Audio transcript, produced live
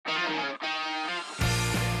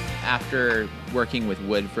after working with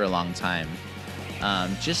wood for a long time,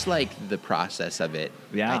 just like the process of it,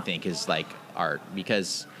 I think is like art,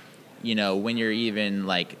 because, when you're even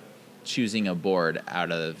like choosing a board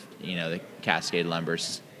out of, the Cascade Lumber,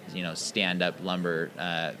 stand-up lumber,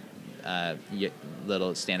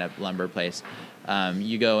 little stand-up lumber place,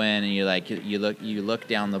 you go in and you look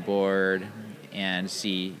down the board and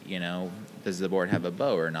see, does the board have a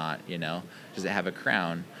bow or not? Does it have a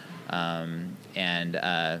crown?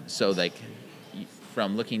 So like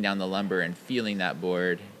from looking down the lumber and feeling that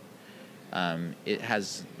board, it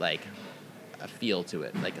has like a feel to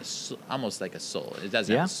it, like almost like a soul. It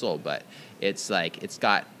doesn't have a soul, but it's like it's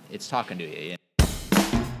talking to you.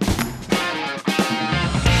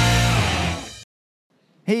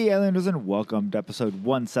 Hey Islanders, and welcome to episode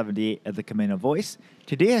 178 of the Camino Voice.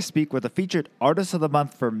 Today I speak with the featured Artist of the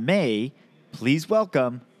Month for May. Please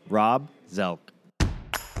welcome Rob Zelk.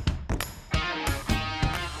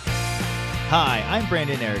 Hi, I'm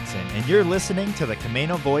Brandon Erickson, and you're listening to the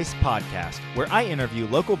Camino Voice podcast, where I interview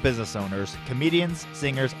local business owners, comedians,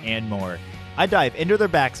 singers, and more. I dive into their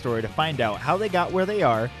backstory to find out how they got where they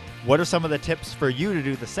are, what are some of the tips for you to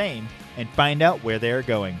do the same, and find out where they are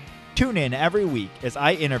going. Tune in every week as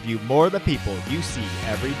I interview more of the people you see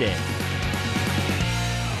every day.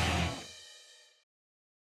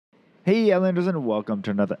 Hey Islanders, and welcome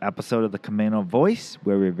to another episode of the Camino Voice,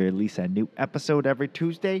 where we release a new episode every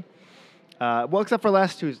Tuesday. Well, except for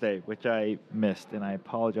last Tuesday, which I missed, and I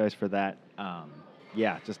apologize for that.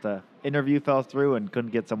 Just an interview fell through and couldn't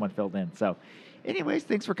get someone filled in. So anyways,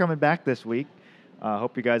 thanks for coming back this week.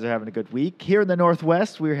 Hope you guys are having a good week. Here in the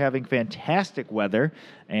Northwest, we're having fantastic weather,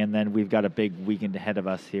 and then we've got a big weekend ahead of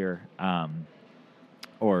us here,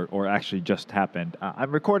 or actually just happened.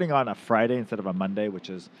 I'm recording on a Friday instead of a Monday, which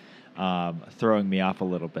is throwing me off a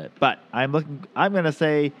little bit. But I'm going to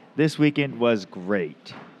say this weekend was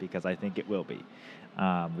great, because I think it will be.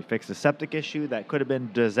 We fixed a septic issue that could have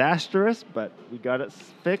been disastrous, but we got it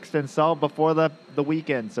fixed and solved before the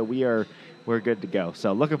weekend, so we're good to go.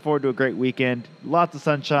 So looking forward to a great weekend. Lots of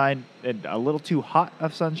sunshine, and a little too hot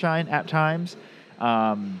of sunshine at times.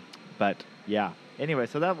 But yeah. Anyway,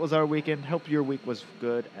 so that was our weekend. Hope your week was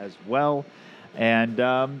good as well. And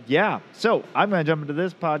so I'm going to jump into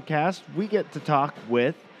this podcast. We get to talk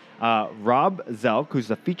with Rob Zelk, who's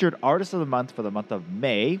the featured Artist of the Month for the month of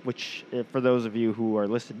May, which, for those of you who are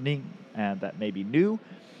listening and that may be new,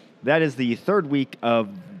 that is the third week of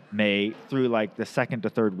May through like the second to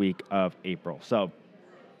third week of April. So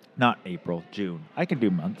not April, June. I can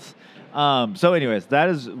do months. So anyways, that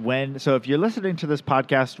is when. So if you're listening to this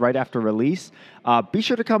podcast right after release, be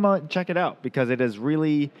sure to come out and check it out, because it is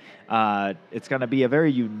really, it's going to be a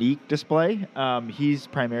very unique display. He's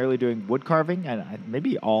primarily doing wood carving, and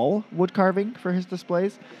maybe all wood carving for his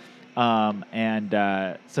displays. So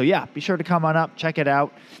be sure to come on up, check it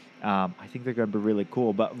out. I think they're going to be really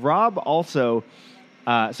cool. But Rob also,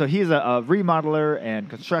 so he's a remodeler, and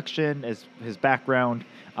construction is his background.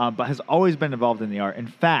 But has always been involved in the art. In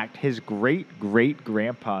fact, his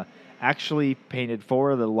great-great-grandpa actually painted 4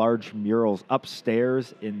 of the large murals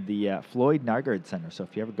upstairs in the Floyd Nygaard Center. So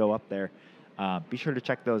if you ever go up there, be sure to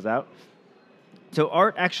check those out. So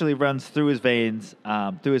art actually runs through his veins,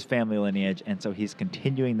 through his family lineage, and so he's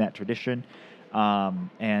continuing that tradition. So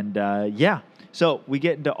we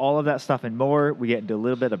get into all of that stuff and more. We get into a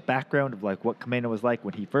little bit of background of like what Camino was like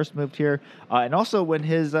when he first moved here, and also when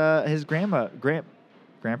his grandpa,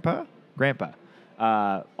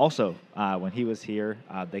 when he was here,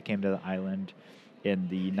 they came to the island in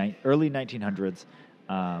the early 1900s.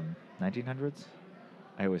 1900s?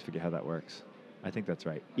 I always forget how that works. I think that's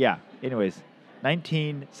right. Yeah. Anyways,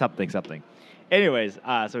 19-something. Anyways,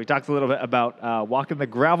 so he talks a little bit about walking the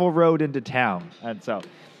gravel road into town. And so,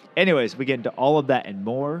 anyways, we get into all of that and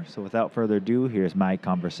more. So without further ado, here's my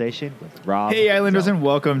conversation with Rob. Hey, Islanders, and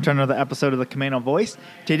welcome to another episode of the Camino Voice.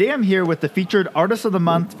 Today I'm here with the featured Artist of the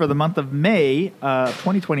Month for the month of May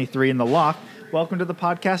 2023 in the Loft. Welcome to the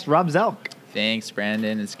podcast, Rob Zelk. Thanks,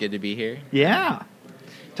 Brandon. It's good to be here. Yeah.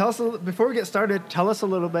 Tell us, before we get started, tell us a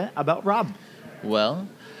little bit about Rob. Well,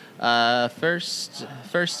 first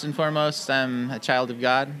and foremost, I'm a child of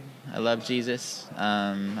God. I love Jesus.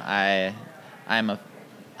 I'm a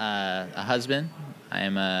husband. I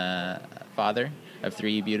am a father of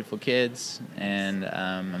 3 beautiful kids, and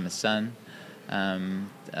I'm a son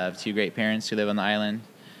of 2 great parents who live on the island.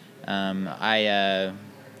 I'm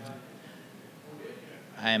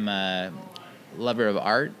a lover of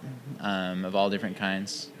art of all different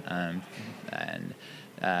kinds, and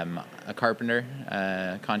a carpenter,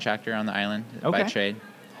 contractor on the island by trade,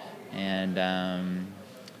 and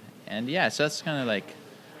so that's kind of like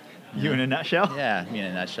You in a nutshell? Yeah, me in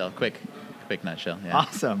a nutshell. Quick nutshell. Yeah.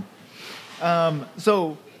 Awesome.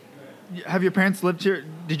 So, have your parents lived here?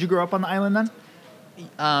 Did you grow up on the island then?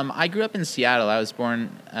 I grew up in Seattle. I was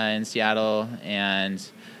born in Seattle, and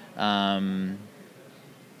I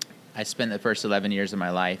spent the first 11 years of my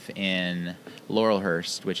life in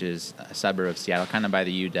Laurelhurst, which is a suburb of Seattle, kind of by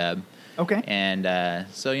the UW. Okay. And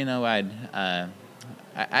so, I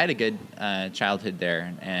had a good childhood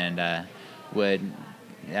there, and would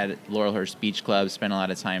at Laurelhurst Beach Club spend a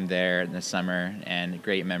lot of time there in the summer, and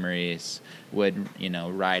great memories. Would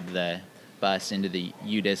ride the bus into the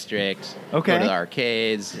U District, Okay. go to the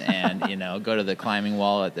arcades, and go to the climbing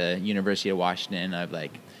wall at the University of Washington.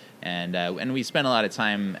 And we spent a lot of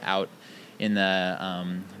time out in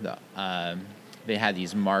they had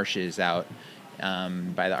these marshes out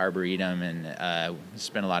by the Arboretum, and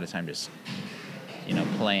spent a lot of time just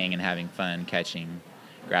playing and having fun, catching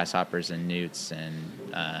grasshoppers and newts, and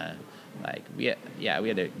we had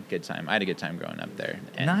a good time. I had a good time growing up there.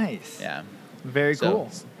 And, nice. Yeah. Very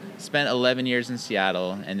cool. Spent 11 years in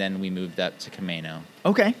Seattle, and then we moved up to Camino.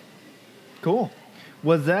 Okay. Cool.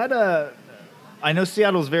 Was that I know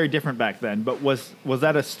Seattle was very different back then, but was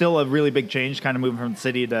that still a really big change, kind of moving from the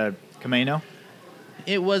city to Camino?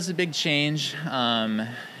 It was a big change.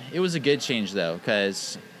 It was a good change, though,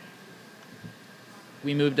 because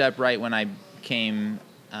we moved up right when I came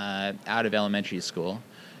out of elementary school,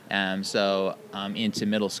 so into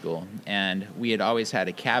middle school. And we had always had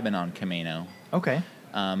a cabin on Camino. Okay.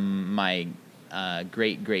 My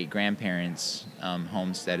great-great-grandparents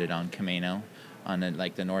homesteaded on Camino, on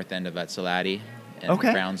the north end of Utsalati, in the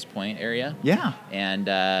Browns Point area. Yeah.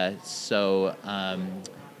 And so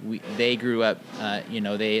they grew up,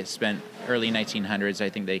 they spent early 1900s, I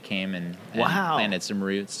think they came and planted some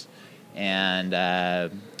roots. And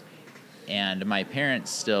my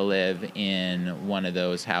parents still live in one of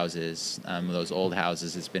those houses, those old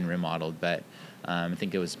houses. It's been remodeled, but I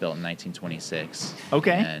think it was built in 1926.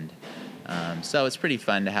 Okay. And so it's pretty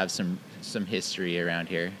fun to have some history around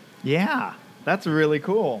here. Yeah, that's really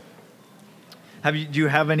cool. Do you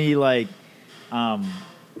have any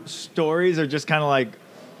stories, or just kind of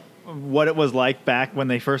what it was like back when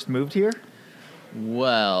they first moved here?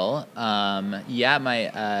 Well,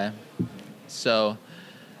 so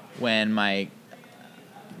when my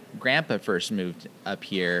grandpa first moved up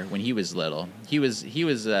here when he was little, he was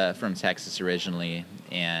from Texas originally,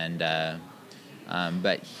 and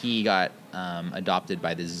but he got adopted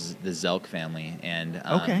by the Zelk family, and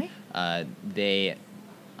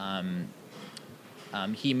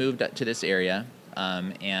he moved up to this area,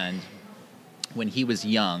 and when he was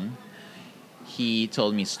young, he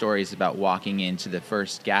told me stories about walking into the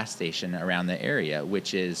first gas station around the area,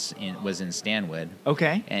 which was in Stanwood.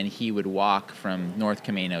 Okay. And he would walk from North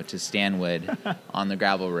Camino to Stanwood on the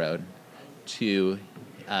gravel road to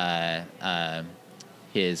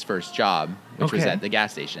his first job, which was at the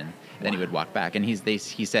gas station. And then he would walk back, and he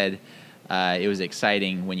said it was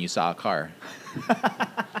exciting when you saw a car.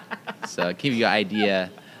 So to give you an idea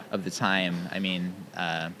of the time, I mean,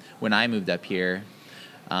 when I moved up here,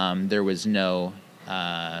 there was no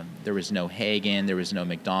Hagen, there was no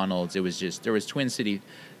McDonald's. There was Twin City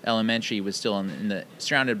Elementary was still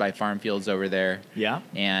surrounded by farm fields over there. Yeah.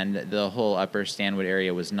 And the whole upper Stanwood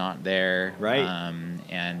area was not there. Right.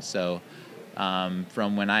 And so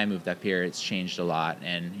from when I moved up here, it's changed a lot.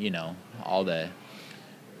 And, all the,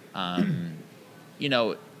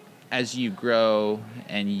 as you grow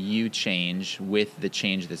and you change with the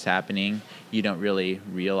change that's happening, you don't really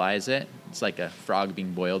realize it. It's like a frog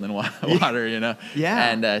being boiled in water,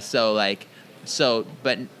 Yeah. And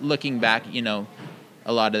but looking back,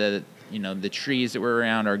 a lot of the trees that were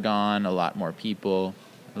around are gone. A lot more people,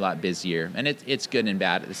 a lot busier, and it's good and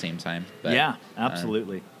bad at the same time. But, yeah,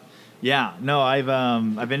 absolutely. Yeah, no,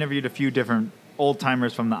 I've interviewed a few different old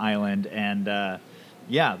timers from the island, and they're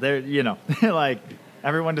like.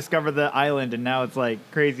 Everyone discovered the island, and now it's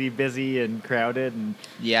crazy busy and crowded. And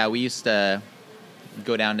yeah, we used to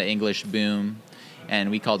go down to English Boom, and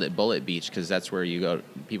we called it Bullet Beach because that's where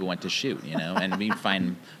people went to shoot, and we'd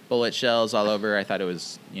find bullet shells all over. I thought it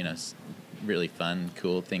was, really fun,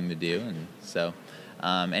 cool thing to do. And so,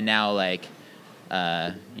 and now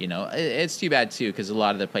it's too bad too, because a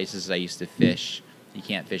lot of the places I used to fish, you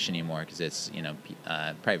can't fish anymore because it's,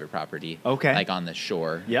 private property. Okay. Like on the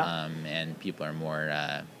shore. Yeah. And people are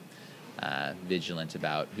more vigilant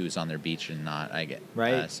about who's on their beach and not. I get.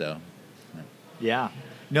 Right. So. Yeah.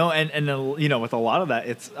 No, and with a lot of that,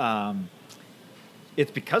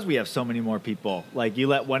 it's because we have so many more people. You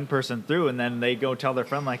let one person through, and then they go tell their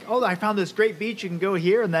friend, oh, I found this great beach. You can go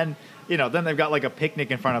here, and then then they've got like a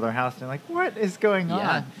picnic in front of their house. And they're like, what is going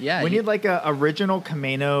on? Yeah. We need like a original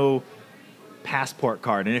Camino passport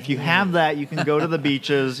card. And if you have that, you can go to the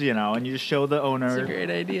beaches, and you just show the owner. That's a great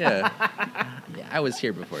idea. Yeah, I was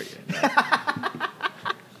here before you.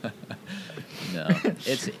 No,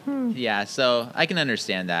 so I can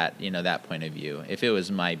understand that, that point of view. If it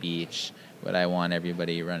was my beach, would I want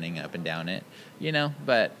everybody running up and down it?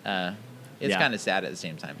 But it's kind of sad at the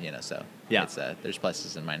same time, so it's, there's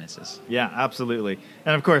pluses and minuses. Yeah, absolutely.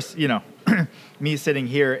 And of course, me sitting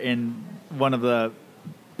here in one of the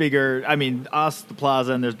bigger, the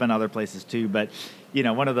plaza, and there's been other places too, but,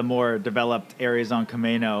 one of the more developed areas on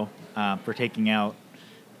Camino for taking out,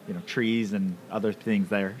 trees and other things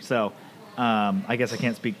there. So I guess I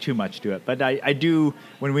can't speak too much to it, but I do,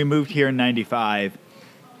 when we moved here in 95,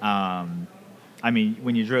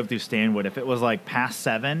 when you drove through Stanwood, if it was like past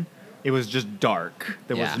 7, it was just dark.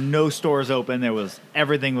 There was no stores open.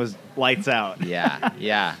 Everything was lights out.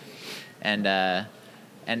 Yeah. And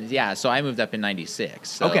so I moved up in 96.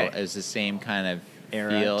 So it was the same kind of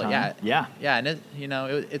feel. Time. Yeah. And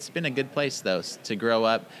it's been a good place though to grow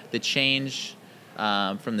up. The change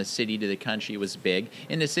from the city to the country was big.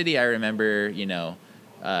 In the city, I remember,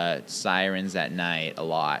 sirens at night a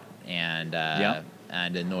lot, and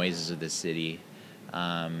the noises of the city.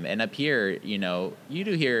 And up here, you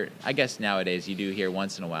do hear, I guess nowadays you do hear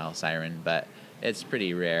once in a while siren, but it's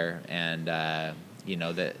pretty rare. And, the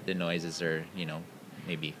noises are,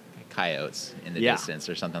 maybe coyotes in the distance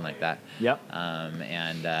or something like that. Yep.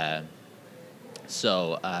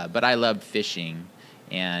 But I loved fishing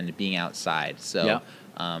and being outside. So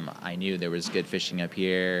I knew there was good fishing up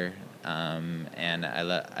here, and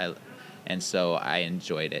so I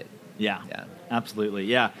enjoyed it. Yeah, absolutely.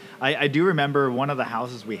 Yeah, I do remember one of the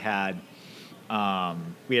houses we had a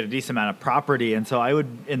decent amount of property, and so I would,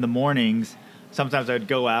 in the mornings, sometimes I would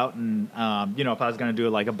go out and, if I was going to do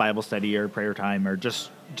like a Bible study or prayer time or just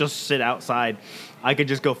sit outside, I could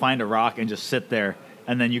just go find a rock and just sit there,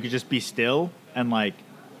 and then you could just be still and like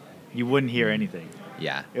you wouldn't hear anything.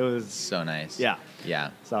 Yeah. It was so nice. Yeah.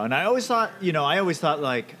 Yeah. So, and I always thought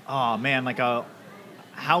like, oh man, like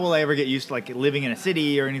how will I ever get used to like living in a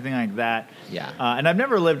city or anything like that? Yeah. And I've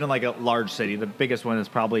never lived in like a large city. The biggest one is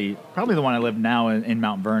probably the one I live now in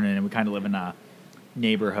Mount Vernon, and we kind of live in a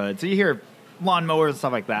neighborhood. So you hear lawnmowers and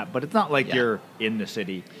stuff like that, but it's not like you're in the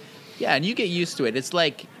city. Yeah, and you get used to it. It's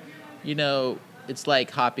like, it's like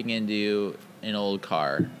hopping into an old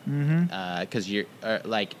car, because you're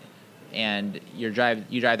and you drive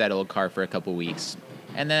that old car for a couple weeks,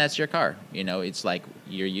 and then that's your car. It's like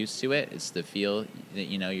you're used to it. It's the feel that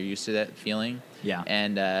you're used to that feeling. Yeah.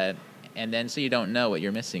 And then so you don't know what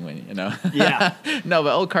you're missing when Yeah. No,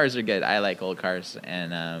 but old cars are good. I like old cars,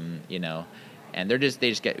 and and they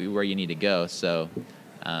just get where you need to go. So,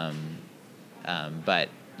 but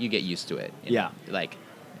you get used to it. Yeah. Like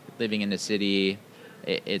living in the city,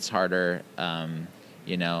 it's harder.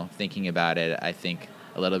 Thinking about it, I think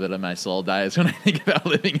a little bit of my soul dies when I think about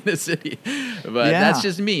living in the city. But that's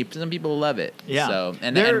just me. Some people love it. Yeah. So,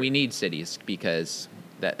 and we need cities because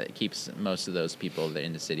that keeps most of those people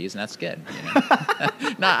in the cities, and that's good.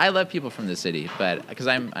 No, I love people from the city, but because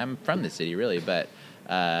I'm from the city, really. But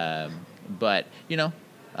I'm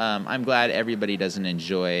glad everybody doesn't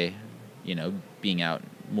enjoy, being out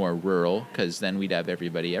more rural, because then we'd have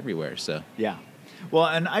everybody everywhere. So yeah. Well,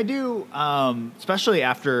 and I do, especially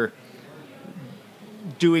after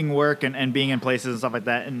doing work and being in places and stuff like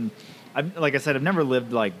that. And like I said, I've never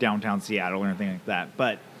lived like downtown Seattle or anything like that,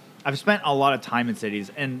 but I've spent a lot of time in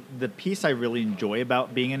cities. And the piece I really enjoy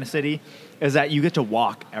about being in a city is that you get to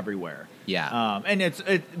walk everywhere. Yeah. And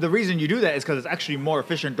the reason you do that is because it's actually more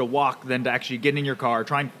efficient to walk than to actually get in your car,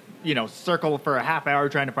 try and circle for a half hour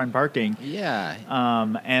trying to find parking.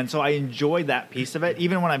 Yeah. And so I enjoy that piece of it,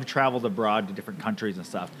 even when I've traveled abroad to different countries and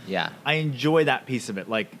stuff. Yeah. I enjoy that piece of it.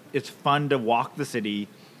 Like, it's fun to walk the city,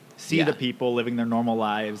 see the people living their normal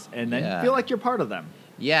lives, and then feel like you're part of them.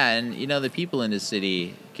 Yeah, and the people in the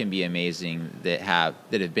city can be amazing that have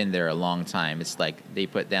been there a long time. It's like they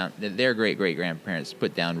put down their great-great-grandparents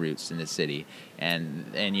put down roots in the city, and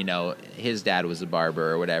his dad was a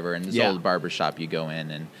barber or whatever, and this old barber shop you go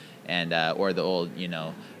in and or the old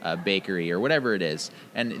bakery or whatever it is,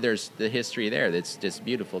 and there's the history there that's just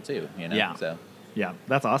beautiful too. Yeah. So yeah,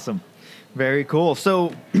 that's awesome. Very cool.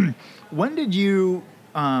 So when did you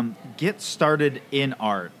get started in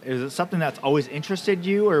art? Is it something that's always interested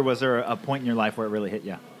you, or was there a point in your life where it really hit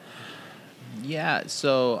you? Yeah,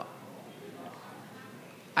 so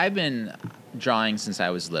I've been drawing since I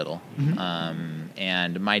was little.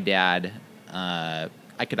 And my dad,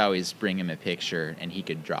 I could always bring him a picture and he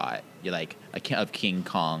could draw it, like of King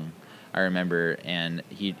Kong I remember, and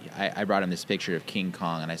I brought him this picture of King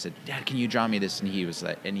Kong, and I said, "Dad, can you draw me this?" And he was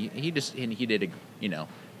like, and he just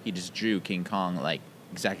drew King Kong like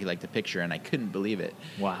exactly like the picture, and I couldn't believe it.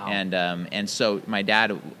 Wow. And so my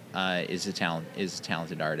dad is a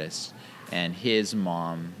talented artist, and his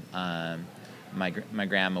mom, my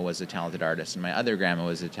grandma was a talented artist, and my other grandma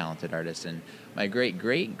was a talented artist, and my great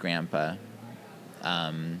grandpa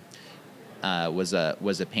was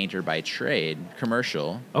a painter by trade,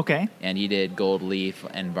 commercial. Okay. And he did gold leaf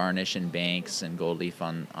and varnish and banks and gold leaf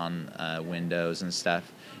on windows and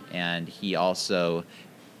stuff. And he also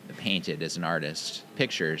painted as an artist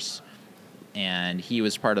pictures. And he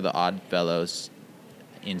was part of the Odd Fellows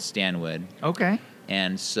in Stanwood. Okay.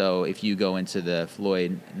 And so if you go into the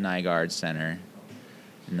Floyd Nygaard Center,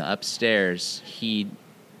 in the upstairs, he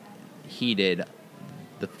did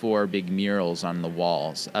the 4 big murals on the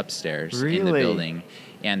walls upstairs in the building,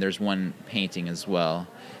 and there's one painting as well.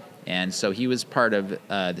 And so he was part of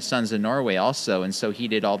the Sons of Norway also, and so he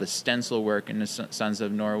did all the stencil work in the Sons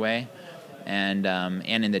of Norway, and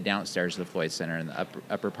in the downstairs of the Floyd Center, in the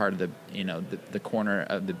upper part of the corner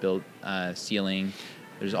of the ceiling,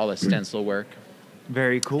 there's all the stencil work.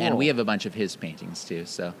 Very cool. And we have a bunch of his paintings too.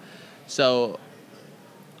 So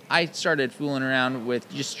I started fooling around with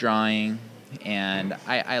just drawing. And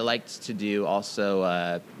I liked to do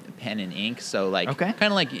also pen and ink, so kind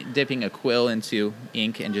of like dipping a quill into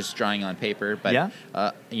ink and just drawing on paper. But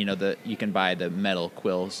you can buy the metal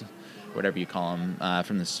quills, whatever you call them,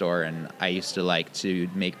 from the store. And I used to like to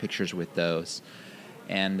make pictures with those,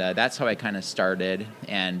 and that's how I kind of started.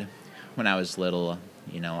 And when I was little,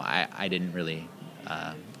 I didn't really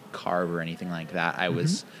carve or anything like that. I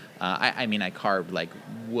was. I carved like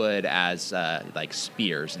wood as like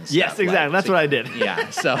spears and stuff. Yes, exactly. That's what I did.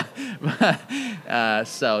 Yeah. So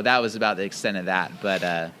that was about the extent of that.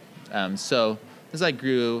 But so as I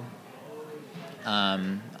grew,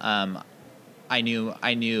 I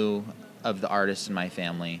knew of the artists in my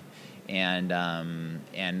family, and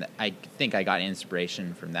I think I got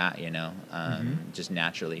inspiration from that. Just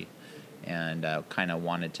naturally, and kind of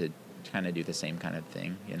wanted to kind of do the same kind of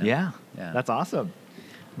thing. Yeah. That's awesome.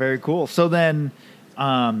 Very cool. So then,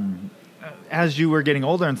 as you were getting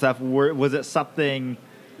older and stuff, was it something?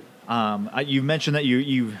 You mentioned that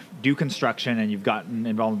you do construction and you've gotten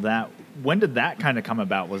involved in that. When did that kind of come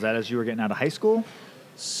about? Was that as you were getting out of high school?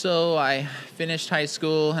 So I finished high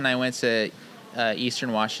school and I went to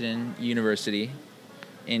Eastern Washington University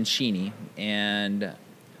in Cheney, and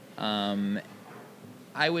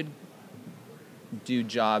I would do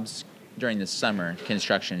jobs during the summer,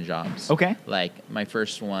 construction jobs. Okay. Like my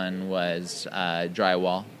first one was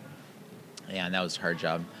drywall. Yeah, and that was a hard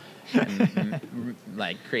job. And,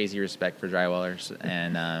 like crazy respect for drywallers.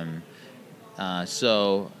 And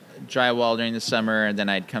so drywall during the summer, and then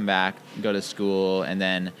I'd come back, go to school, and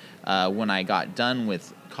then when I got done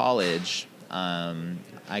with college, I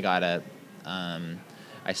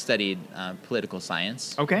studied political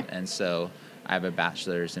science. Okay. And so I have a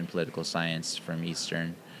bachelor's in political science from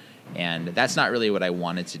Eastern. And that's not really what I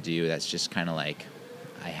wanted to do. That's just kind of like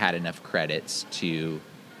I had enough credits to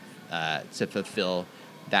fulfill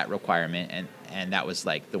that requirement, and that was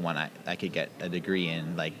like the one I could get a degree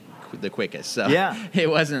in like the quickest. So it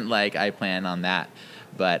wasn't like I planned on that.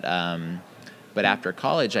 But after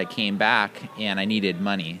college, I came back and I needed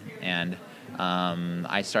money, and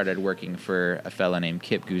I started working for a fellow named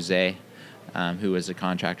Kip Gouze, who was a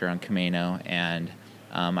contractor on Camino, and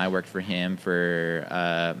I worked for him for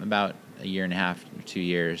about a year and a half, 2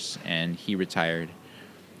 years, and he retired.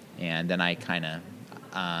 And then I kind of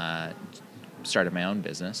started my own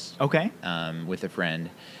business. Okay. With a friend,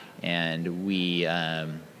 and we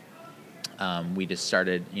just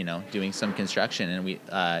started, doing some construction, and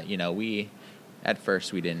we at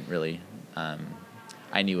first we didn't really.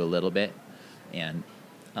 I knew a little bit, and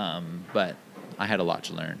but I had a lot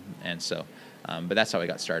to learn, and so, but that's how I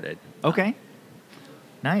got started. Okay.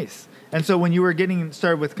 Nice. And so when you were getting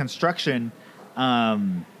started with construction,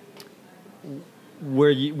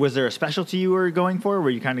 was there a specialty you were going for, or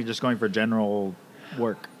were you kind of just going for general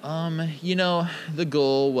work? The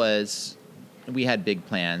goal was we had big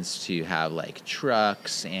plans to have like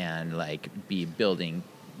trucks and like be building,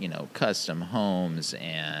 custom homes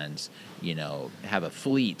and, have a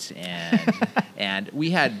fleet and and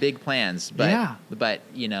we had big plans, but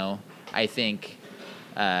I think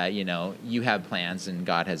you have plans and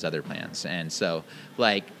God has other plans. And so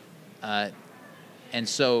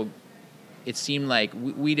it seemed like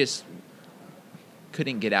we just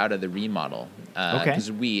couldn't get out of the remodel.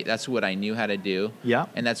 Because that's what I knew how to do. Yeah.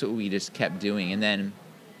 And that's what we just kept doing. And then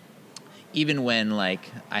even when I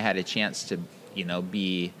had a chance to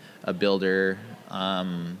be a builder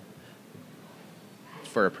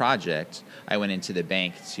for a project, I went into the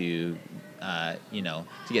bank to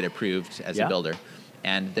get approved as a builder,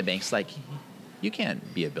 and the bank's like, you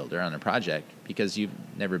can't be a builder on a project because you've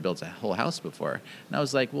never built a whole house before. And I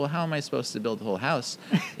was like, well, how am I supposed to build a whole house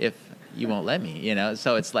if you won't let me?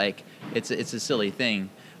 So it's like it's a silly thing,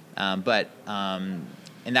 and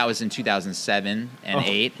that was in 2007 and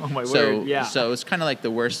 8. Oh my so word! Yeah. So it was kind of like the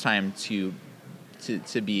worst time to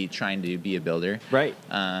be trying to be a builder, Right.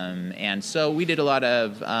 And so we did a lot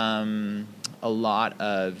of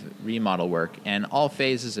remodel work, and all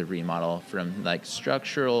phases of remodel, from like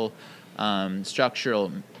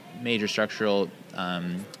major structural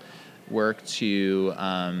work to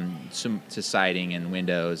siding and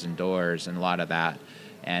windows and doors and a lot of that,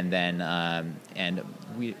 and then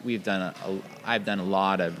I've done a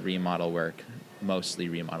lot of remodel work, mostly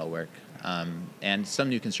remodel work, and some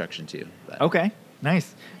new construction too. But. Okay,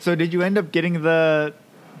 nice. So did you end up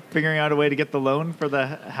figuring out a way to get the loan for the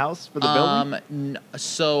house, for the building?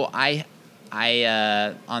 So I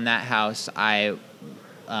on that house,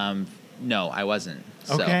 no, I wasn't.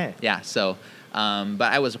 So, okay. Yeah. So, but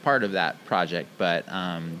I was a part of that project. But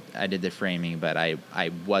I did the framing, but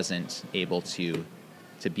I wasn't able to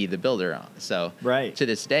be the builder. So right. To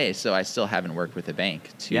this day, so I still haven't worked with a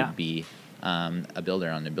bank to be a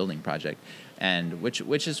builder on the building project, and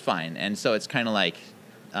which is fine. And so it's kind of like,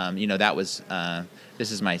 that was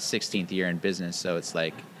this is my 16th year in business, so it's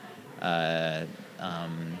like.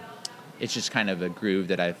 It's just kind of a groove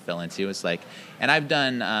that I fell into. It's like, and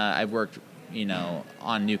I've worked,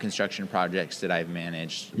 on new construction projects that I've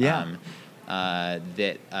managed. That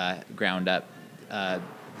ground up, that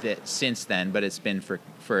since then, but it's been for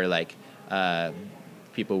like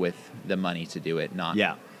people with the money to do it, not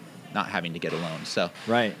having to get a loan. So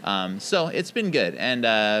right. So it's been good, and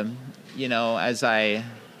as I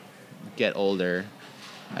get older,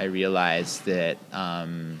 I realize that.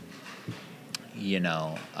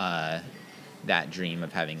 That dream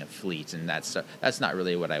of having a fleet, and that's not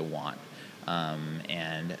really what I want.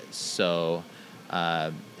 And so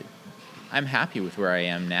I'm happy with where I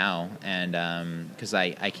am now, and because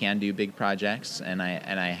I can do big projects, and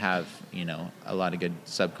I have a lot of good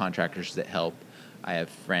subcontractors that help. I have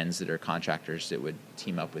friends that are contractors that would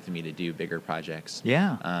team up with me to do bigger projects.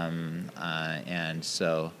 Yeah. And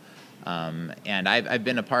so and I've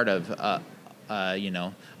been a part of.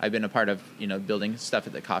 I've been a part of, building stuff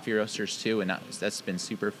at the coffee roasters too, and that's been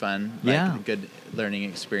super fun. Yeah. A good learning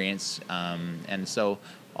experience. And so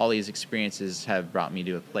all these experiences have brought me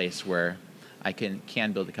to a place where I can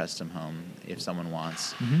build a custom home if someone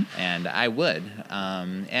wants, and I would.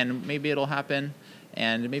 And maybe it'll happen,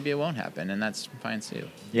 and maybe it won't happen, and that's fine too.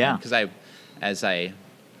 Yeah. Because as I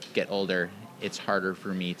get older, it's harder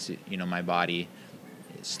for me to, my body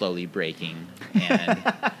slowly breaking, and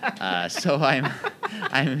so I'm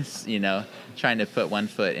trying to put one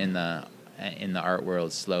foot in the art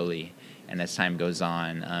world slowly, and as time goes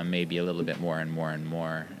on, maybe a little bit more and more and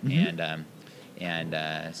more,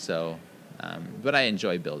 but I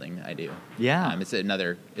enjoy building. I do. Yeah. It's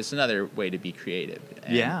another way to be creative.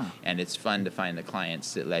 And it's fun to find the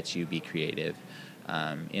clients that let you be creative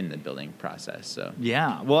in the building process. So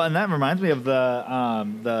yeah. Well, and that reminds me of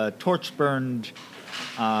the torch burned.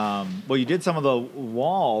 You did some of the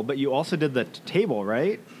wall, but you also did the table,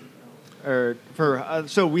 right? So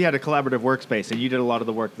we had a collaborative workspace, and you did a lot of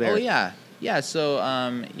the work there. Oh yeah. So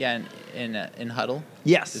in Huddle.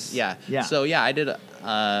 Yes. Yeah. So I did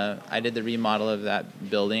the remodel of that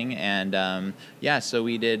building, and so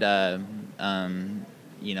we did. I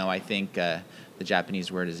think the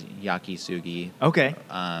Japanese word is yakisugi. Okay.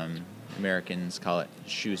 Americans call it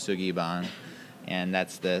shusugiban, and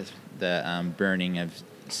that's the burning of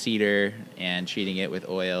cedar and treating it with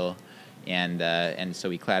oil, and so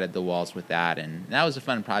we cladded the walls with that, and that was a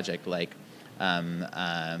fun project. Like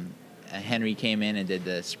Henry came in and did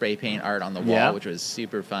the spray paint art on the wall, which was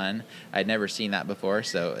super fun. I'd never seen that before,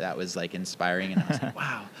 so that was like inspiring, and I was like,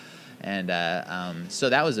 wow. And so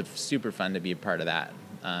that was super fun to be a part of that.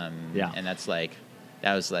 And that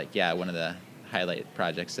was one of the highlight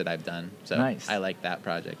projects that I've done. So nice. I like that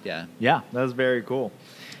project. Yeah, that was very cool.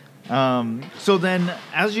 So then,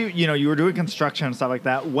 as you were doing construction and stuff like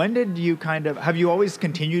that, when did you have you always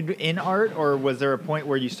continued in art, or was there a point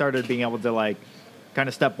where you started being able to kind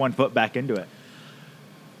of step one foot back into it?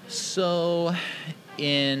 So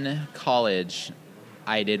in college,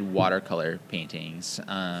 I did watercolor paintings,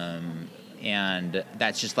 and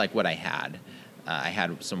that's just like what I had. I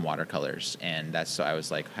had some watercolors, and so I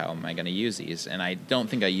was like, how am I going to use these? And I don't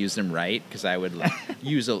think I used them right, because I would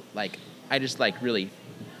use really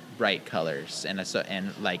bright colors and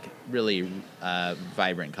like really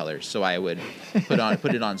vibrant colors. So I would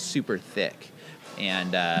put it on super thick,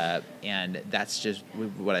 and that's just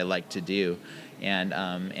what I like to do.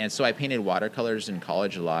 And so I painted watercolors in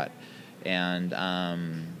college a lot, and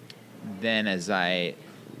then as I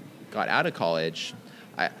got out of college,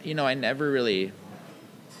 I never really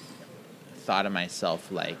thought of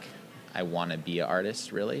myself like I want to be an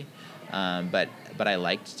artist really, but I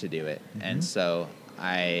liked to do it, and so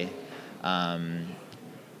as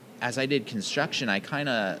I did construction, I kind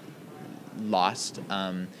of lost.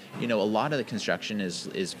 A lot of the construction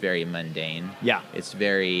is very mundane. Yeah, it's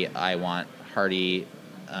very. I want hardy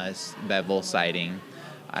bevel siding.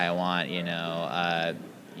 I want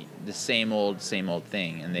the same old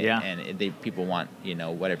thing, and people want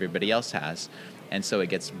what everybody else has, and so it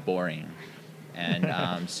gets boring.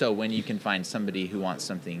 And so when you can find somebody who wants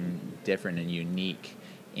something different and unique,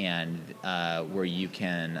 and where you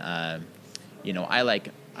can, I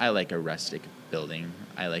like a rustic building.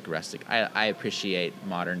 I like rustic. I appreciate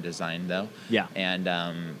modern design though. Yeah. And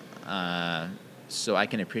so I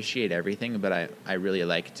can appreciate everything, but I really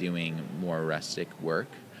like doing more rustic work.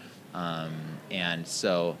 And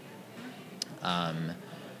so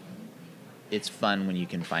it's fun when you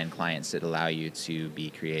can find clients that allow you to be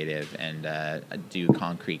creative and do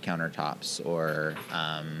concrete countertops or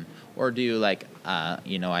do like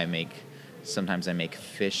sometimes I make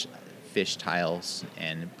fish tiles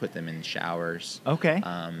and put them in showers. Okay.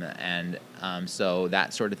 So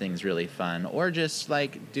that sort of thing is really fun. Or just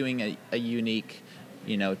like doing a unique,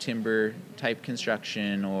 timber type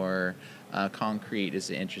construction or concrete is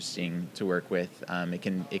interesting to work with. It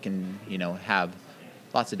can have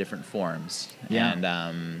lots of different forms.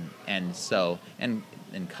 Yeah. And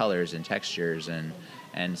colors and textures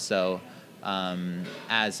and so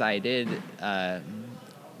as I did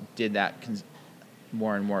that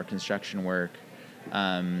more and more construction work,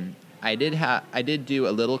 I did do a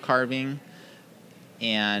little carving,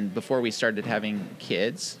 and before we started having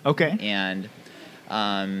kids. Okay.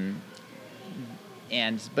 But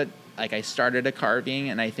like I started a carving,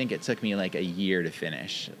 and I think it took me like a year to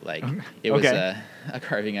finish. Like it was Okay. a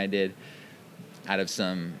carving I did out of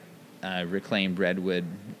some reclaimed redwood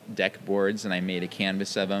deck boards, and I made a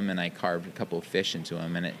canvas of them, and I carved a couple of fish into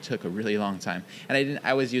them, and it took a really long time. And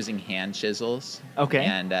I was using hand chisels. Okay.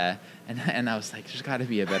 And I was like, there's got to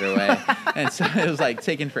be a better way. And so it was like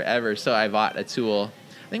taking forever. So I bought a tool.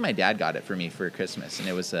 I think my dad got it for me for Christmas, and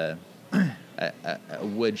it was a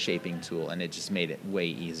wood shaping tool, and it just made it way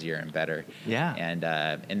easier and better.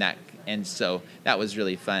 Yeah. And so that was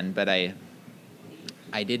really fun. But I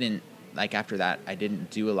didn't. Like after that, I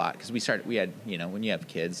didn't do a lot because we had, when you have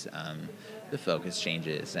kids, the focus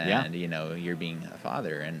changes, and you're being a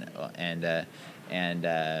father, and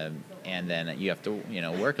then you have to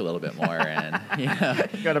work a little bit more, and you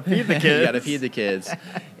gotta feed the kids. You gotta feed the kids,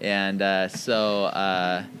 and so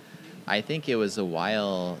I think it was a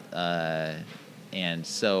while, and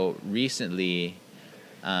so recently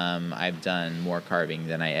I've done more carving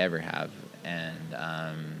than I ever have, and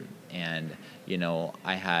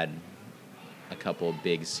I had a couple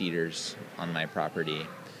big cedars on my property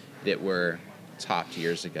that were topped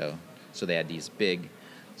years ago. So they had these big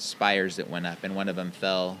spires that went up, and one of them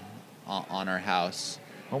fell on our house.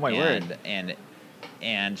 Oh my word!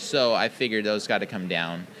 And so I figured those got to come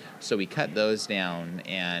down. So we cut those down,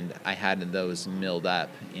 and I had those milled up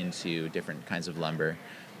into different kinds of lumber.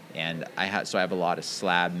 And I have a lot of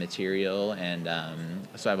slab material, and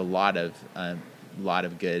so I have a lot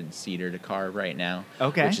of good cedar to carve right now.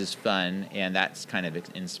 Okay. Which is fun, and that's kind of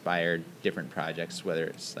inspired different projects, whether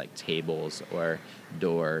it's like tables or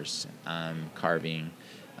doors, carving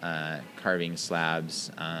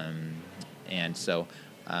slabs, and so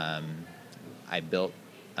I built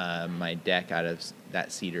my deck out of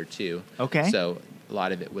that cedar too. Okay. So a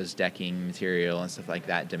lot of it was decking material and stuff like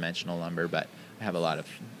that, dimensional lumber, but I have a lot of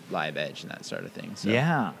live edge and that sort of thing. So.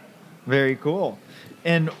 Yeah, very cool.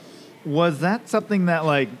 And was that something that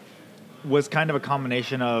like was kind of a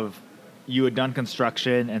combination of you had done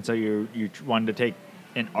construction, and so you wanted to take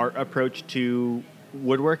an art approach to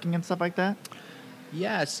woodworking and stuff like that?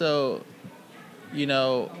 Yeah, so,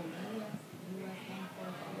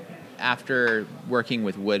 after working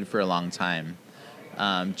with wood for a long time,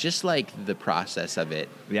 just like the process of it,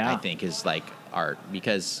 yeah. I think is like art,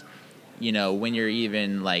 because, when you're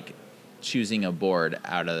even like choosing a board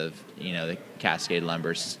out of, the Cascade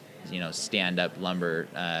Lumber, stand-up lumber,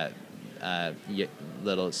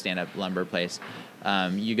 little stand-up lumber place,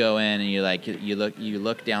 you go in and you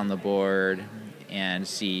look down the board and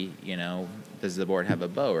see, does the board have a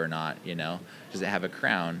bow or not? Does it have a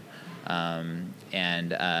crown?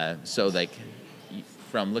 So like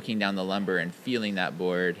from looking down the lumber and feeling that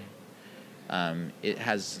board, it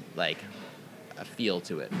has like a feel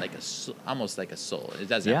to it, like almost like a soul. It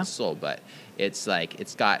doesn't have a soul, but it's like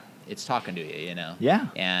it's talking to you, you know. Yeah.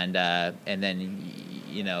 And then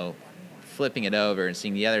flipping it over and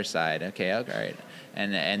seeing the other side. Okay, all right.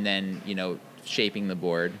 And then shaping the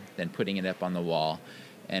board, then putting it up on the wall,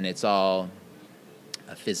 and it's all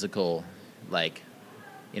a physical like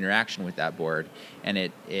interaction with that board,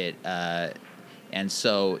 and and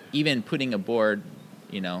so even putting a board,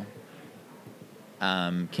 can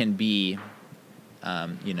be,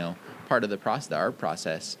 part of the art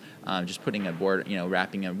process. Just putting a board,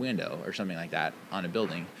 wrapping a window or something like that on a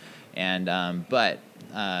building, and but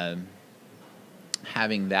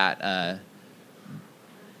having that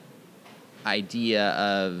idea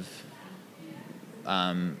of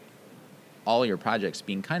all your projects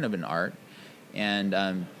being kind of an art, and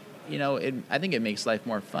I think it makes life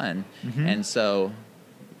more fun. Mm-hmm. And so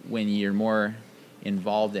when you're more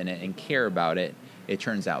involved in it and care about it, it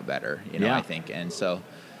turns out better, I think. And so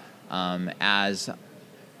as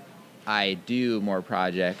I do more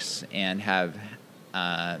projects and have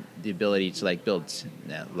the ability to like build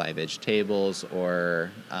live edge tables or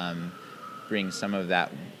bring some of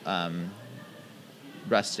that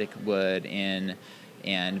rustic wood in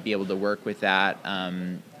and be able to work with that,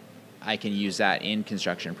 I can use that in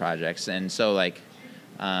construction projects. And so like,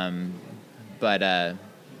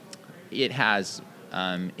 it has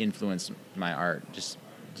influenced my art. Just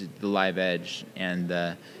the live edge and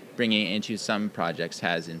the bringing it into some projects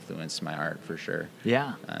has influenced my art for sure.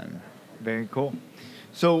 Yeah. Very cool.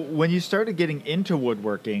 So when you started getting into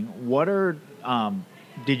woodworking,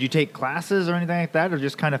 did you take classes or anything like that, or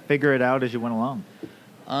just kind of figure it out as you went along?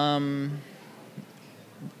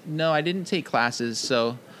 No, I didn't take classes.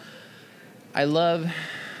 So I love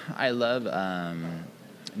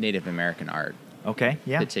Native American art. Okay,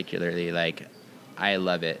 yeah. Particularly, like, I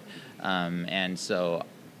love it. And so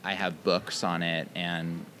I have books on it,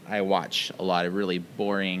 and I watch a lot of really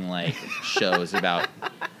boring, like, shows about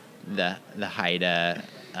the Haida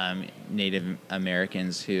Native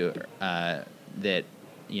Americans who that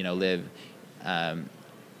live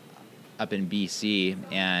up in BC,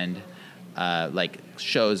 and like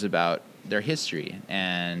shows about their history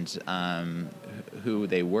and who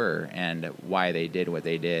they were and why they did what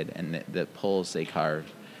they did, and the poles they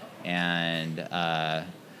carved, and the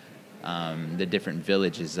different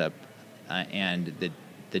villages up, and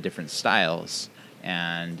the different styles,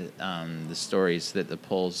 and the stories that the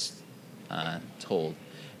poles told.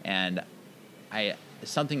 And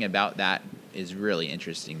something about that is really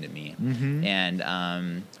interesting to me. Mm-hmm. And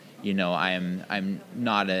I'm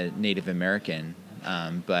not a Native American,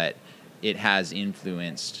 but it has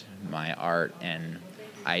influenced my art, and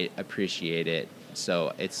I appreciate it.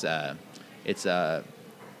 So it's a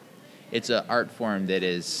art form that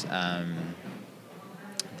is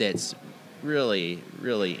that's really,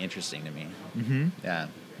 really interesting to me. Mm-hmm. Yeah.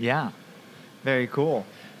 Yeah. Very cool.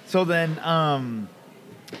 So then,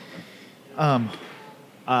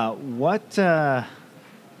 what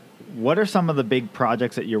are some of the big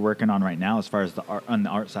projects that you're working on right now as far as on the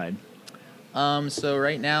art side? So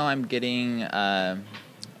right now I'm doing a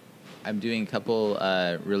couple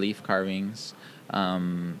relief carvings.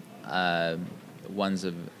 One's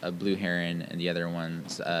of a blue heron, and the other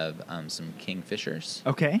one's of some kingfishers.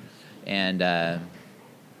 Okay. And I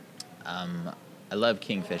love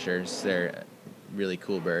kingfishers. They're a really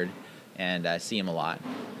cool bird, and I see them a lot.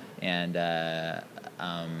 And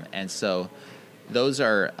so those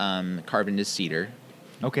are carved into cedar.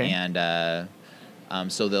 Okay. And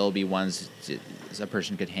so there'll be ones a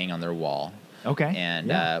person could hang on their wall. Okay.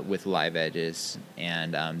 And with live edges.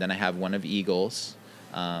 And then I have one of eagles.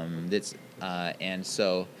 And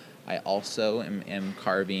so I also am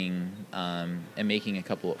carving and making a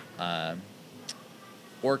couple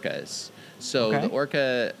orcas. So the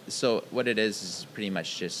orca, so what it is pretty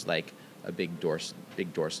much just like a big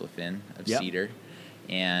dorsal fin of cedar,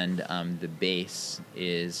 and the base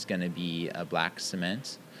is going to be a black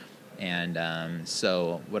cement. And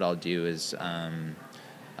so what I'll do is I'm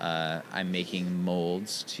making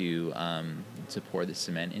molds to pour the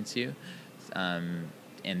cement into, and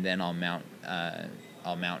then I'll mount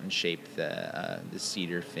and shape the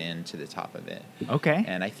cedar fin to the top of it. Okay.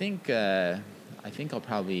 And I think I'll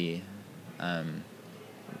probably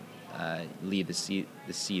leave the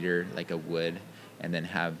cedar like a wood, and then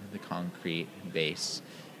have the concrete base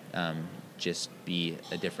just be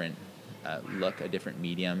a different look, a different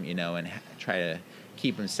medium, and try to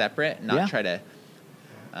keep them separate, not try to.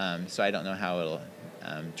 So I don't know how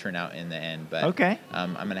turn out in the end. But Okay.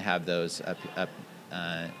 I'm going to have those up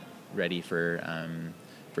ready for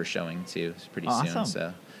showing too pretty Awesome. soon.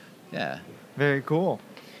 So, yeah. Very cool.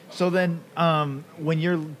 So then, when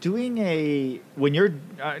you're doing your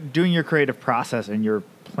creative process and you're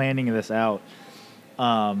planning this out,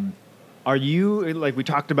 are you, like we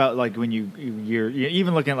talked about, like when you're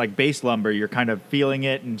even looking at like base lumber, you're kind of feeling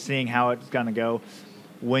it and seeing how it's gonna go.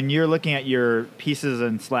 When you're looking at your pieces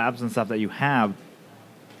and slabs and stuff that you have,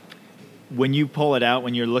 when you pull it out,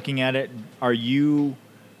 when you're looking at it, do you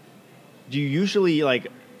usually, like,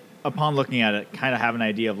 upon looking at it, kind of have an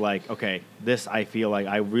idea of like, okay, this, I feel like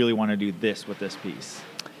I really want to do this with this piece?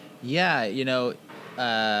 Yeah,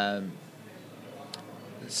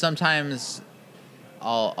 sometimes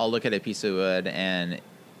I'll look at a piece of wood and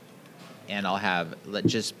I'll have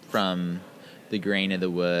just from the grain of the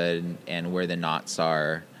wood and where the knots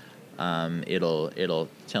are, it'll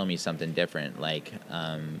tell me something different. Like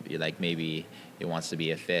maybe it wants to be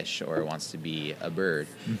a fish or it wants to be a bird,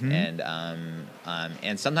 and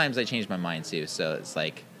sometimes I change my mind too. So it's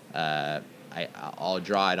like I'll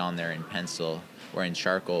draw it on there in pencil or in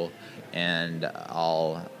charcoal, and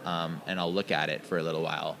I'll look at it for a little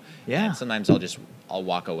while. Yeah. And sometimes I'll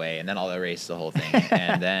walk away and then I'll erase the whole thing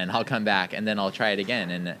and then I'll come back and then I'll try it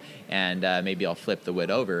again and maybe I'll flip the wood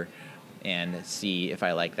over and see if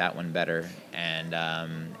I like that one better, and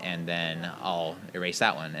then I'll erase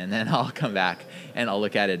that one, and then I'll come back and I'll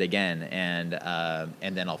look at it again, and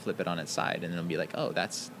then I'll flip it on its side, and it'll be like, oh,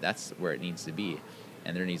 that's where it needs to be,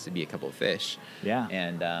 and there needs to be a couple of fish. Yeah.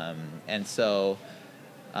 And so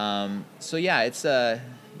yeah, it's the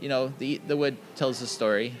wood tells a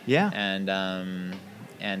story. Yeah.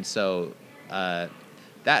 And so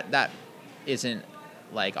that isn't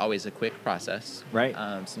like always a quick process. Right.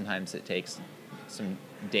 Sometimes it takes some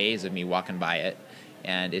days of me walking by it,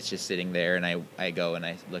 and it's just sitting there, and I go and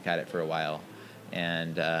I look at it for a while,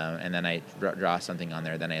 and then I draw something on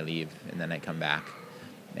there, then I leave, and then I come back,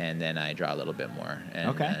 and then I draw a little bit more. And,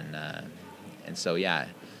 okay. And so, yeah,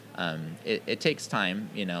 it takes time,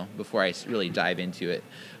 before I really dive into it.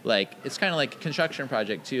 Like, it's kind of like a construction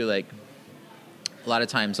project too. Like, a lot of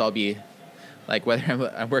times I'll be like,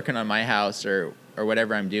 whether I'm working on my house or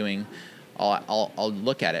whatever I'm doing, I'll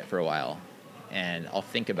look at it for a while, and I'll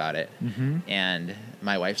think about it. Mm-hmm. And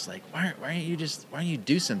my wife's like, why don't you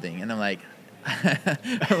do something? And I'm like,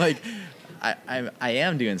 I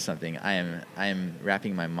am doing something. I am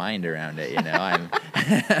wrapping my mind around it.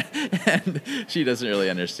 And she doesn't really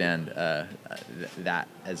understand that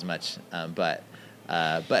as much. But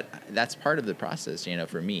that's part of the process,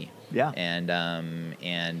 for me. Yeah. And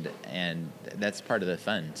that's part of the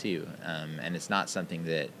fun too. And it's not something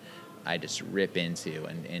that I just rip into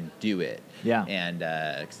and do it. Yeah. And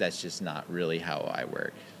because that's just not really how I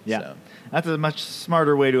work. Yeah. So. That's a much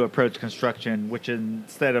smarter way to approach construction, which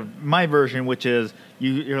instead of my version, which is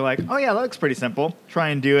you're like, oh yeah, that looks pretty simple. Try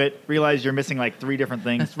and do it. Realize you're missing like 3 different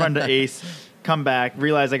things. Run to Ace, come back.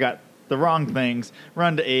 Realize I got the wrong things.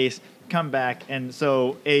 Run to Ace, come back. And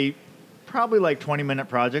so a probably like 20-minute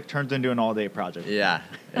project turns into an all-day project. Yeah.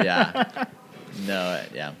 No,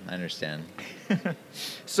 yeah, I understand.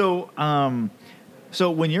 So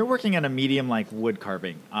when you're working at a medium like wood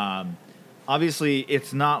carving, obviously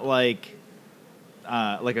it's not like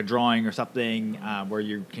a drawing or something where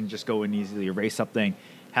you can just go and easily erase something.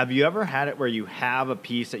 Have you ever had it where you have a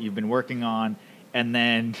piece that you've been working on and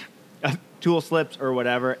then a tool slips or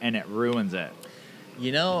whatever and it ruins it?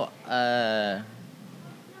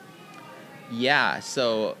 Yeah,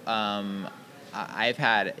 so I've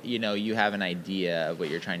had, you have an idea of what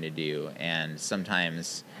you're trying to do, and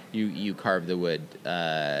sometimes you carve the wood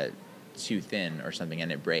too thin or something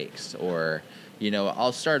and it breaks. Or,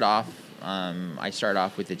 I'll start off, I start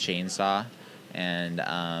off with the chainsaw, and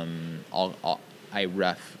I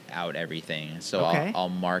rough out everything. So okay. I'll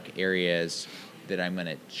mark areas that I'm going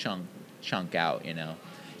to chunk out,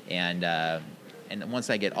 and once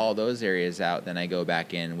I get all those areas out, then I go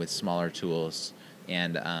back in with smaller tools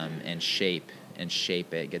and shape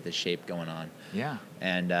it, get the shape going on. Yeah.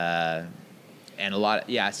 And a lot,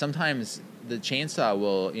 sometimes the chainsaw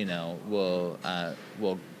will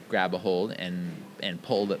grab a hold and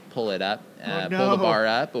pull it up, pull the bar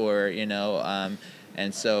up, or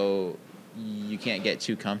and so you can't get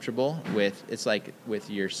too comfortable with. It's like with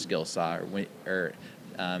your skill saw or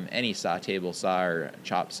any saw, table saw or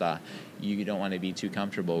chop saw, you don't want to be too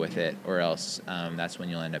comfortable with it, or else that's when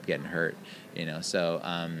you'll end up getting hurt.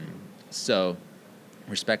 So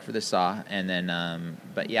respect for the saw, and then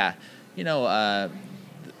but yeah,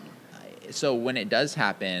 so when it does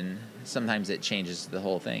happen, sometimes it changes the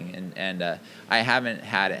whole thing, and I haven't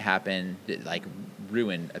had it happen like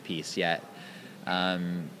ruin a piece yet.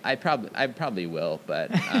 I probably will, but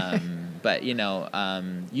but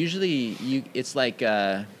usually it's like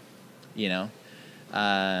Bob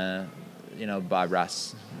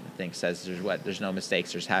Ross says there's no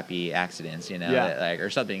mistakes, there's happy accidents, or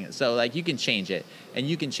something. So like you can change it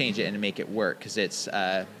and make it work, because it's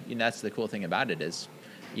that's the cool thing about it is,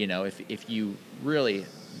 if you really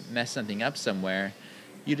mess something up somewhere,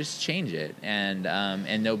 you just change it and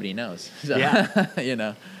nobody knows. So,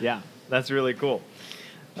 Yeah, that's really cool.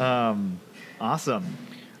 Awesome.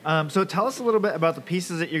 So tell us a little bit about the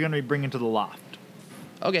pieces that you're going to be bringing to the loft.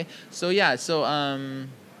 Okay, so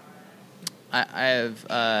I have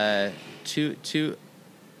a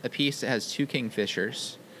piece that has 2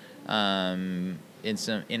 kingfishers in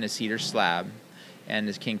a cedar slab, and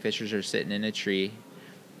the kingfishers are sitting in a tree,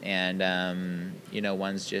 and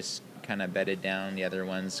one's just kind of bedded down, the other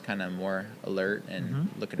one's kind of more alert and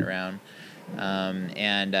looking around,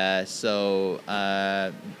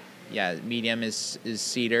 medium is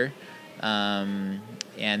cedar, and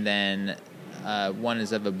then one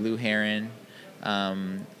is of a blue heron,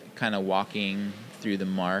 kind of walking through the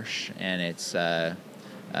marsh, and it's the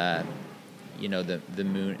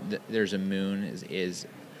moon. There's a moon is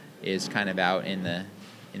kind of out in the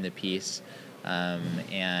piece,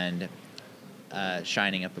 and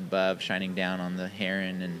shining up above, shining down on the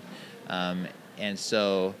heron,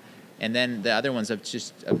 and then the other one's of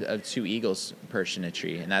 2 eagles perched in a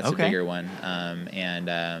tree, and that's a bigger one,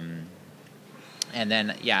 and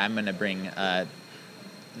then I'm gonna bring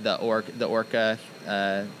the orca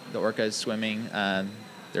is swimming.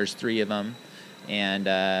 There's 3 of them, and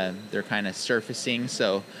they're kind of surfacing.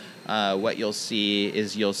 So what you'll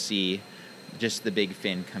see just the big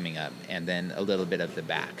fin coming up, and then a little bit of the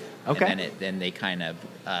back. Okay. And then they kind of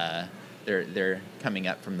they're coming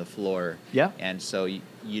up from the floor. Yeah. And so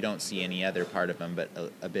you don't see any other part of them, but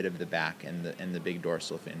a bit of the back and the big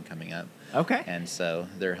dorsal fin coming up. Okay. And so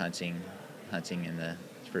they're hunting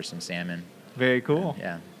for some salmon. Very cool.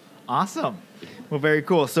 Yeah. Awesome. Well, very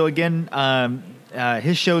cool. So again,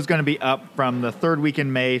 his show is going to be up from the 3rd week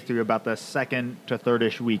in May through about the 2nd to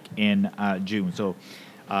 3rd-ish week in June. So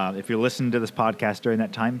if you're listening to this podcast during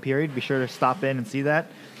that time period, be sure to stop in and see that.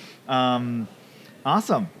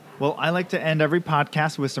 Awesome. Well, I like to end every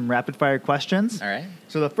podcast with some rapid-fire questions. All right.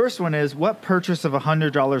 So the first one is, what purchase of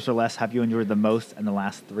 $100 or less have you enjoyed the most in the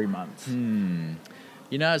last 3 months? I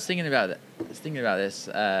was thinking about this.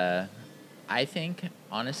 I think,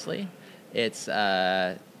 honestly, it's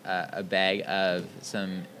a bag of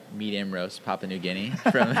some medium roast Papua New Guinea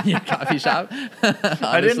from your coffee shop.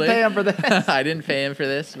 I didn't pay him for this. I didn't pay him for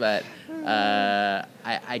this, but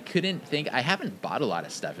I couldn't think. I haven't bought a lot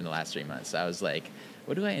of stuff in the last 3 months. I was like,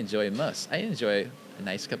 what do I enjoy most? I enjoy a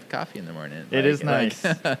nice cup of coffee in the morning. It is nice.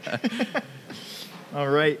 All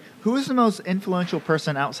right. Who is the most influential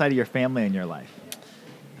person outside of your family in your life?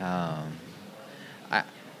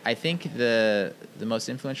 I think the most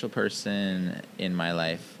influential person in my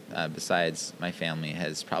life, besides my family,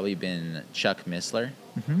 has probably been Chuck Missler.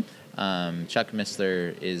 Mm-hmm. Chuck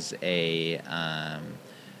Missler is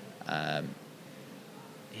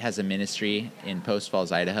has a ministry in Post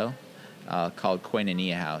Falls, Idaho, called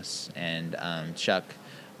Koinonia House, and Chuck,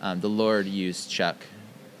 the Lord used Chuck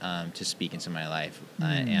to speak into my life,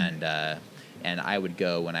 and I would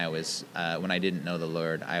go when I didn't know the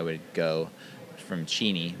Lord. I would go from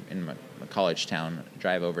Cheney in my college town,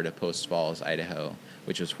 drive over to Post Falls, Idaho,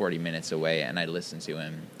 which was 40 minutes away, and I'd listen to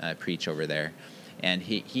him preach over there. And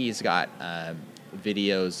he's got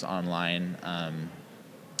videos online,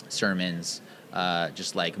 sermons,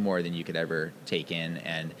 just like more than you could ever take in,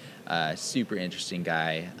 and super interesting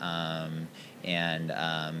guy,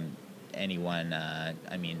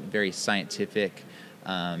 very scientific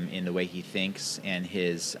in the way he thinks and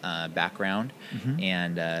his background,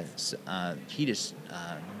 and the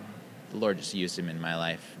Lord just used him in my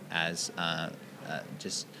life as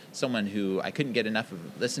just someone who I couldn't get enough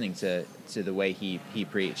of listening to the way he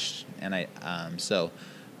preached, and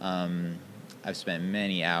I've spent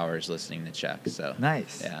many hours listening to Chuck. So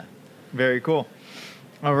nice, yeah, very cool.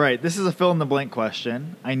 All right, this is a fill in the blank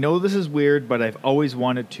question. I know this is weird, but I've always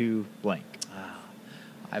wanted to blank.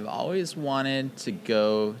 I've always wanted to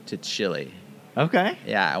go to Chile. Okay.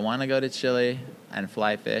 Yeah, I want to go to Chile and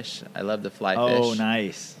fly fish. I love to fly fish. Oh,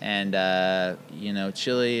 nice. And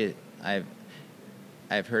Chile,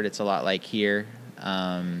 I've heard it's a lot like here,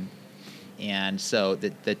 and so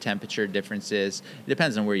the temperature differences, it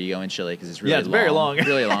depends on where you go in Chile because it's really it's very long.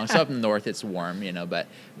 really long. So up in the north, it's warm, but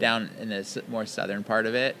down in the more southern part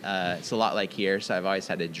of it, it's a lot like here. So I've always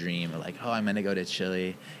had a dream of like, oh, I'm going to go to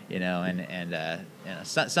Chile,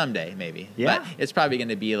 someday maybe. Yeah. But it's probably going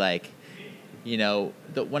to be like, one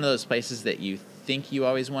of those places that you think you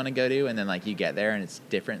always want to go to, and then like you get there and it's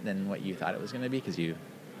different than what you thought it was going to be because you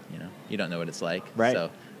don't know what it's like. Right. So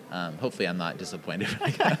hopefully I'm not disappointed.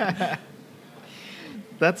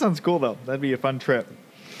 That sounds cool, though. That'd be a fun trip.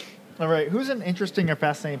 All right. Who's an interesting or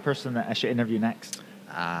fascinating person that I should interview next?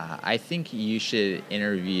 I think you should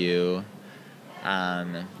interview... let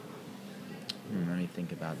me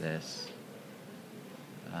think about this.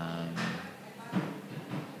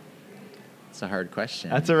 It's a hard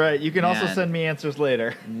question. That's all right. You can also send me answers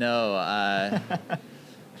later. No.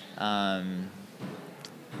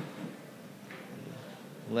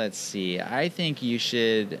 Let's see. I think you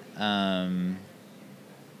should...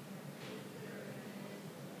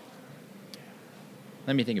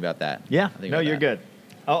 let me think about that. Yeah. No, you're good.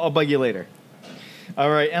 I'll bug you later. All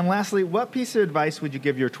right. And lastly, what piece of advice would you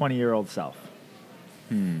give your 20-year-old self?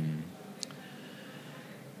 My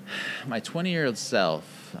 20-year-old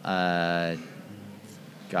self,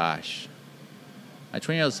 gosh. My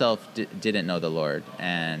 20-year-old self didn't know the Lord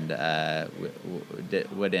and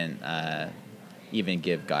wouldn't even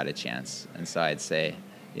give God a chance. And so I'd say,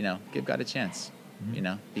 give God a chance,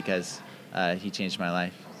 because he changed my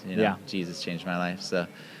life. Jesus changed my life. So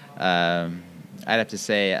I'd have to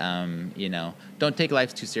say, don't take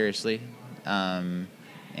life too seriously, and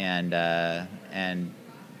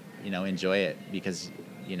enjoy it because,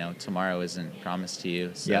 tomorrow isn't promised to you.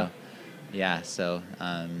 So, yeah. So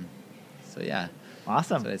yeah.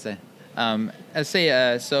 Awesome. That's what I'd say.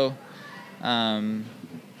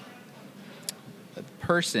 The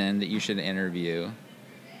person that you should interview,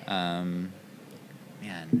 man,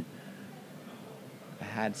 I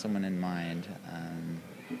had someone in mind.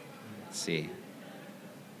 Let's see.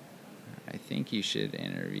 I think you should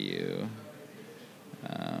interview.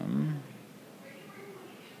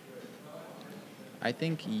 I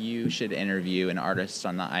think you should interview an artist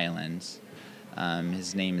on the islands.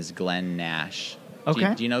 His name is Glenn Nash.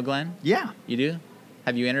 Okay. Do you know Glenn? Yeah. You do?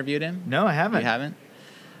 Have you interviewed him? No, I haven't. You haven't?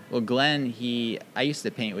 Well, Glenn, I used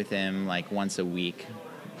to paint with him like once a week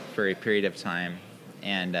for a period of time,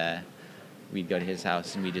 and we'd go to his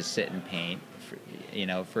house and we'd just sit and paint,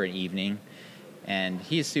 for an evening. And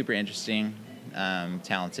he's super interesting,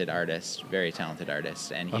 talented artist, very talented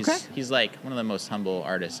artist, and he's like one of the most humble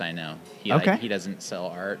artists I know. He doesn't sell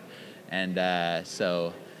art, and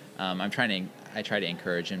so I try to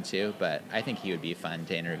encourage him too. But I think he would be fun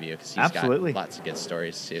to interview because he's got lots of good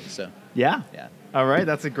stories too. So yeah. All right,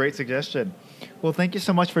 that's a great suggestion. Well, thank you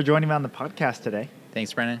so much for joining me on the podcast today.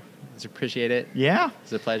 Thanks, Brennan. I appreciate it. Yeah,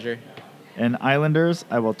 it's a pleasure. And Islanders,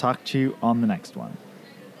 I will talk to you on the next one.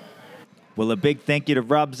 Well, a big thank you to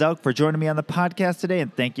Rob Zelk for joining me on the podcast today,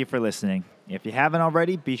 and thank you for listening. If you haven't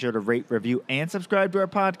already, be sure to rate, review, and subscribe to our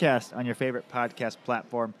podcast on your favorite podcast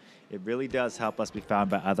platform. It really does help us be found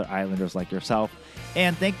by other Islanders like yourself.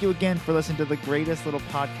 And thank you again for listening to the greatest little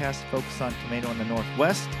podcast focused on Camino in the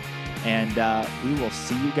Northwest. And we will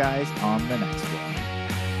see you guys on the next one.